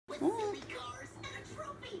Oh,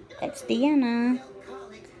 that's Deanna.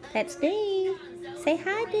 That's Dee. Say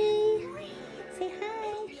hi, Dee. Say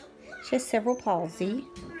hi. She has cerebral palsy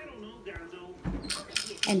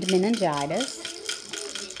and meningitis.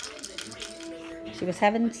 She was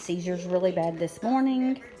having seizures really bad this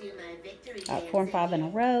morning, about 4 and 5 in a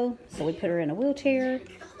row, so we put her in a wheelchair.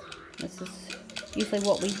 This is usually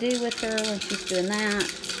what we do with her when she's doing that,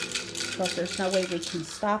 because there's no way we can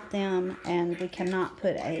stop them, and we cannot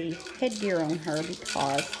put a headgear on her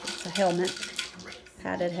because it's a helmet,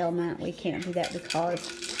 padded helmet. We can't do that because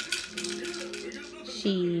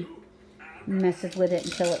she messes with it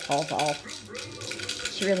until it falls off.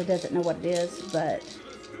 She really doesn't know what it is, but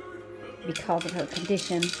because of her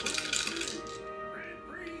condition,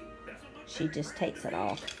 she just takes it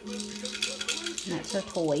off. And that's her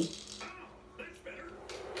toy.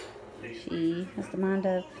 She has the mind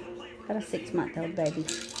of about a 6-month-old baby.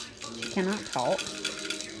 She cannot talk.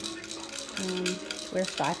 She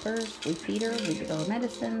wears diapers. We feed her. We give her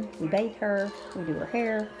medicine. We bathe her. We do her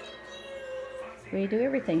hair. We do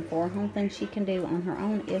everything for her. The only thing she can do on her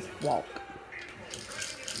own is walk.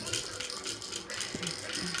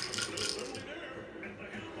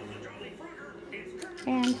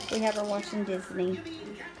 And we have her watching Disney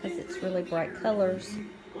because it's really bright colors.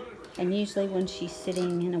 And usually when she's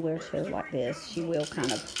sitting in a wheelchair like this, she will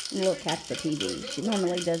kind of look at the TV. She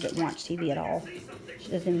normally doesn't watch TV at all. She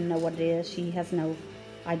doesn't even know what it is. She has no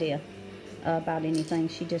idea about anything.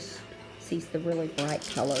 She just sees the really bright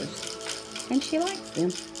colors. And she likes them.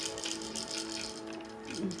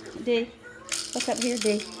 Dee, look up here,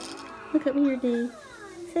 Dee. Look up here, Dee.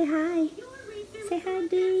 Say hi. Say hi,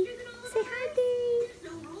 Dee. Say hi, Dee.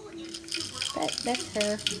 That's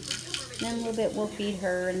her. Then a little bit we'll feed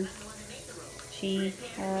her, and she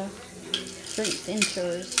drinks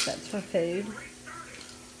Ensures. That's her food,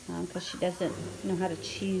 because she doesn't know how to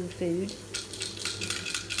chew food.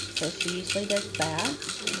 So she usually does that.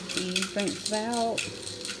 She drinks about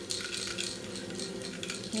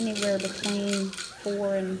anywhere between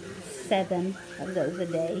 4 and 7 of those a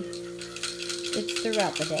day. It's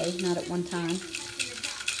throughout the day, not at one time.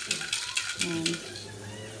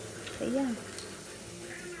 But yeah,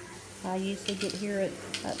 I usually get here at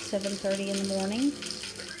about 7:30 in the morning.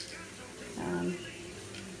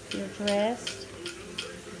 Get her dressed,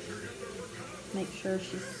 make sure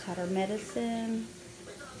she's had her medicine,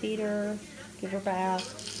 feed her, give her a bath,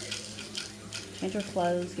 change her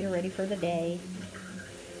clothes, get her ready for the day,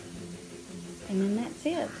 and then that's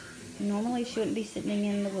it. Normally she wouldn't be sitting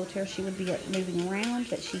in the wheelchair, she would be moving around,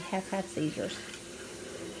 but she has had seizures,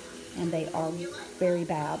 and they are very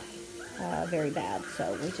bad. Very bad,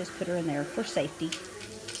 so we just put her in there for safety.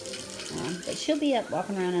 But she'll be up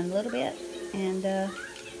walking around in a little bit, and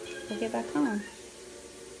we'll get back home.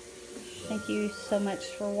 Thank you so much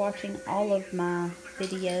for watching all of my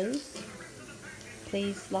videos.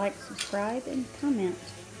 Please like, subscribe, and comment.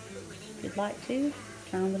 If you'd like to,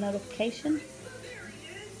 turn on the notification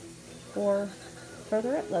for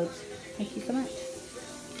further uploads. Thank you so much.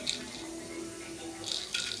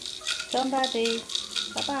 Tell them bye, Dee.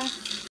 Bye-bye.